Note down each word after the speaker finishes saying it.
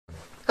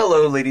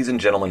Hello ladies and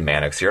gentlemen,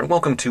 Mannix here, and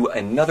welcome to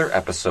another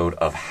episode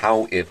of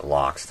How It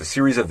Locks, the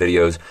series of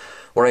videos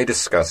where I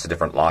discuss the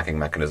different locking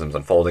mechanisms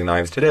on folding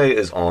knives. Today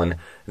is on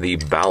the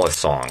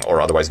Balisong,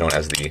 or otherwise known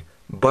as the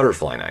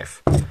butterfly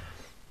knife.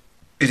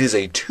 It is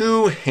a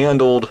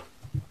two-handled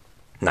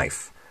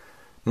knife.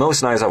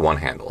 Most knives have one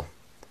handle.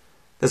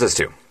 This has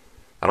two.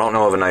 I don't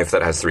know of a knife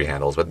that has three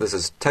handles, but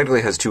this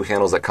technically has two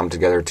handles that come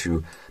together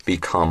to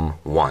become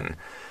one.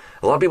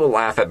 A lot of people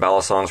laugh at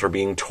Balisongs for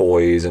being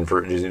toys and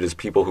for just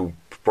people who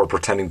are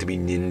pretending to be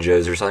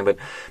ninjas or something, but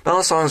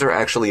Balisongs are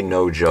actually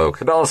no joke.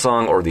 The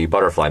Balisong, or the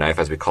butterfly knife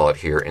as we call it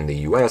here in the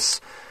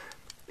US,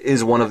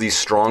 is one of the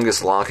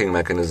strongest locking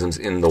mechanisms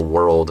in the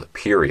world,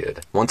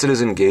 period. Once it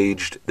is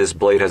engaged, this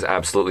blade has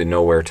absolutely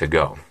nowhere to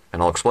go,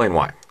 and I'll explain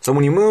why. So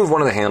when you move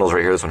one of the handles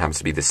right here, this one happens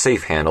to be the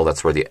safe handle,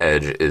 that's where the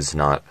edge is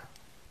not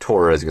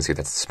tore, as you can see,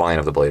 that's the spine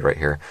of the blade right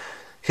here,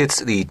 hits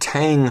the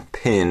tang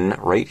pin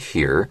right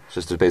here.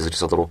 It's basically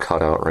just a little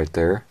cutout right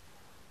there.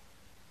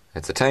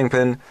 It's a tang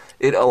pin.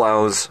 It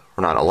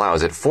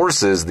it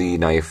forces the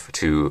knife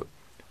to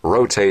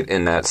rotate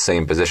in that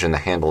same position the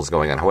handle is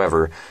going in.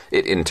 However,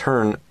 in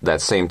turn,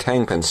 that same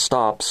tang pin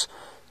stops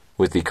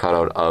with the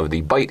cutout of the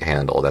bite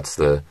handle. That's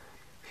the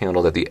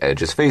handle that the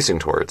edge is facing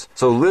towards.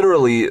 So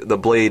literally, the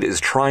blade is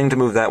trying to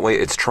move that way,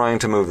 it's trying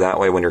to move that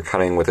way when you're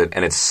cutting with it,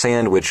 and it's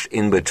sandwiched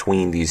in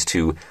between these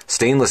two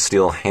stainless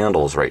steel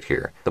handles right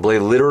here. The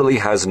blade literally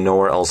has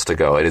nowhere else to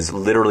go. It is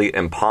literally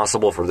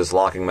impossible for this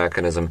locking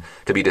mechanism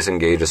to be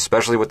disengaged,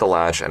 especially with the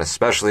latch, and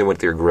especially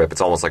with your grip.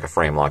 It's almost like a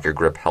frame lock. Your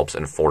grip helps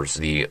enforce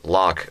the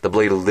lock. The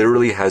blade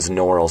literally has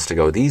nowhere else to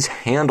go. These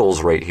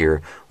handles right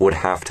here would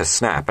have to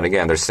snap, and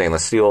again, they're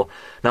stainless steel.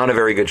 Not a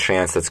very good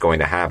chance that's going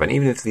to happen.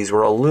 Even if these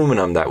were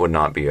aluminum, that would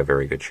not be a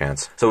very good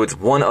chance. So it's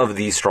one of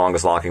the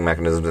strongest locking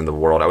mechanisms in the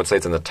world. I would say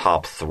it's in the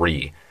top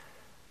 3.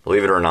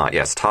 Believe it or not,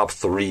 yes, top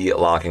 3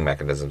 locking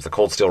mechanisms. The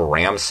Cold Steel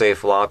Ram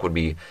Safe lock would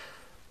be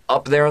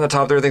up there in the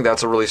top 3. I think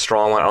that's a really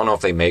strong one. I don't know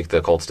if they make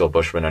the Cold Steel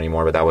Bushman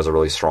anymore, but that was a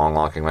really strong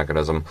locking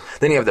mechanism.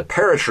 Then you have the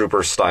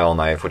Paratrooper style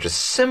knife, which is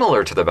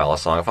similar to the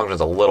Balisong. It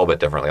functions a little bit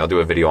differently. I'll do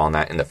a video on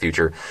that in the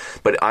future.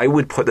 But I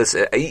would put this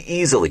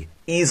easily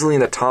in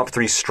the top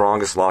 3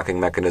 strongest locking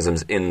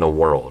mechanisms in the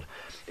world.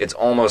 It's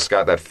almost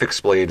got that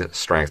fixed blade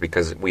strength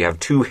because we have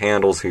two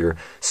handles here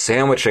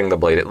sandwiching the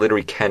blade. It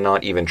literally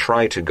cannot even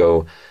try to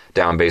go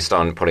down based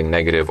on putting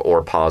negative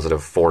or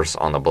positive force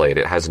on the blade.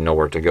 It has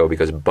nowhere to go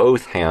because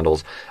both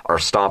handles are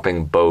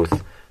stopping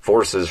both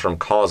forces from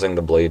causing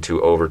the blade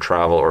to over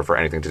travel or for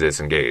anything to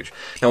disengage.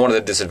 Now, one of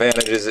the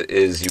disadvantages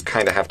is you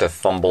kind of have to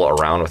fumble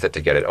around with it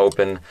to get it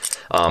open.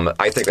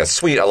 I think that's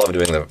sweet. I love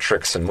doing the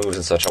tricks and moves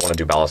and such. I want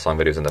to do Balisong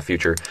videos in the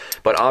future.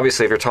 But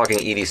obviously, if you're talking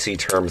EDC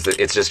terms,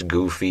 it's just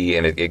goofy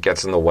and it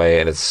gets in the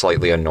way and it's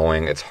slightly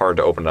annoying. It's hard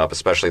to open it up,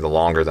 especially the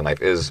longer the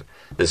knife is.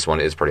 This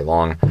one is pretty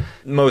long.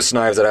 Most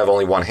knives that have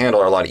only one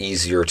handle are a lot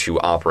easier to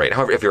operate.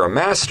 However, if you're a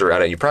master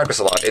at it, you practice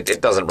a lot,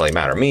 it doesn't really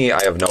matter. Me,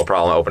 I have no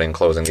problem opening and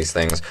closing these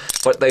things,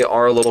 but they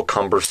are a little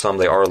cumbersome,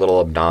 they are a little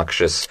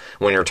obnoxious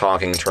when you're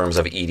talking in terms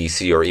of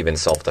EDC or even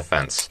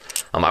self-defense.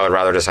 I would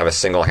rather just have a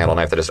single handle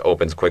knife that just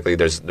opens quickly.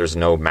 There's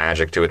no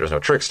magic to it, there's no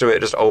tricks to it, it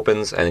just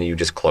opens and then you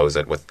just close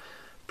it with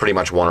pretty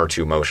much 1 or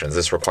 2 motions.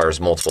 This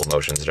requires multiple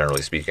motions,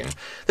 generally speaking.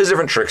 There's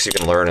different tricks you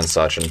can learn and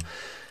such, and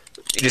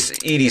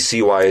just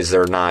EDC-wise,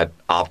 they're not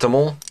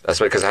optimal. That's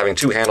because having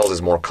 2 handles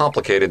is more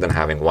complicated than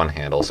having 1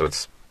 handle, so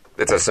it's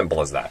as simple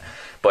as that.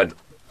 But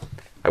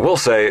I will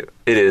say,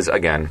 it is,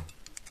 again,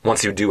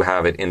 once you do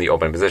have it in the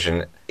open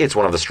position, it's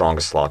one of the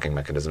strongest locking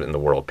mechanisms in the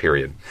world,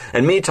 period.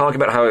 And me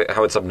talking about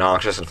how it's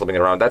obnoxious and flipping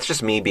it around, that's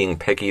just me being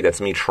picky. That's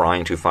me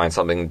trying to find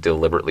something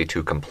deliberately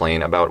to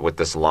complain about with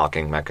this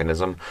locking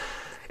mechanism.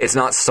 It's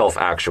not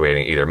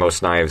self-actuating either.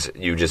 Most knives,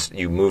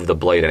 you move the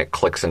blade and it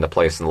clicks into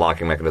place and the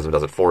locking mechanism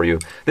does it for you.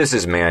 This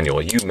is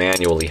manual. You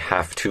manually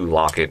have to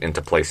lock it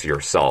into place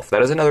yourself.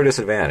 That is another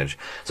disadvantage.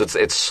 So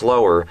it's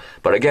slower,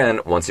 but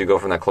again, once you go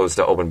from that closed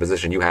to open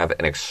position, you have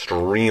an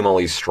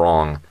extremely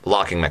strong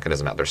locking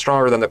mechanism out there.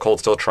 Stronger than the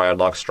Cold Steel Triad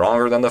lock,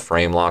 stronger than the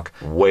frame lock,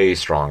 way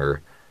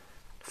stronger.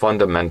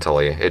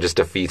 Fundamentally, it just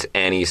defeats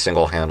any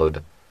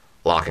single-handed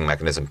locking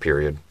mechanism,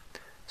 period.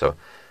 So,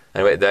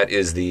 anyway, that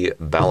is the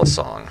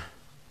Balisong.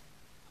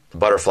 The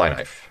butterfly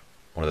knife,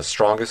 one of the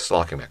strongest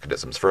locking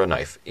mechanisms for a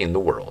knife in the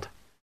world.